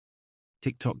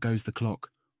TikTok goes the clock.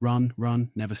 Run,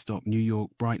 run, never stop. New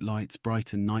York, bright lights,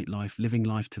 Brighton, nightlife, living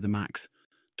life to the max.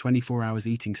 24 hours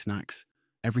eating snacks.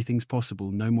 Everything's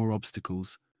possible, no more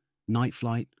obstacles. Night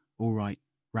flight, all right.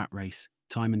 Rat race,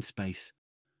 time and space.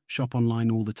 Shop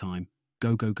online all the time.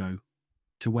 Go, go, go.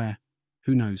 To where?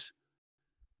 Who knows?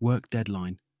 Work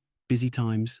deadline. Busy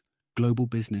times, global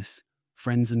business,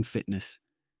 friends and fitness.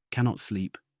 Cannot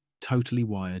sleep. Totally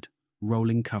wired.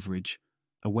 Rolling coverage.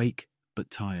 Awake, but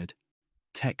tired.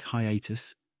 Tech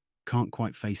hiatus. Can't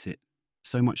quite face it.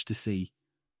 So much to see.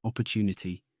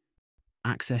 Opportunity.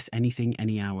 Access anything,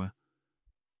 any hour.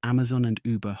 Amazon and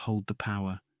Uber hold the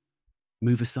power.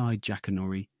 Move aside,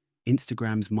 Jackanory.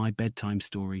 Instagram's my bedtime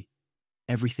story.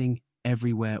 Everything,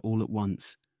 everywhere, all at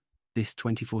once. This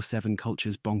 24/7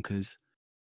 culture's bonkers.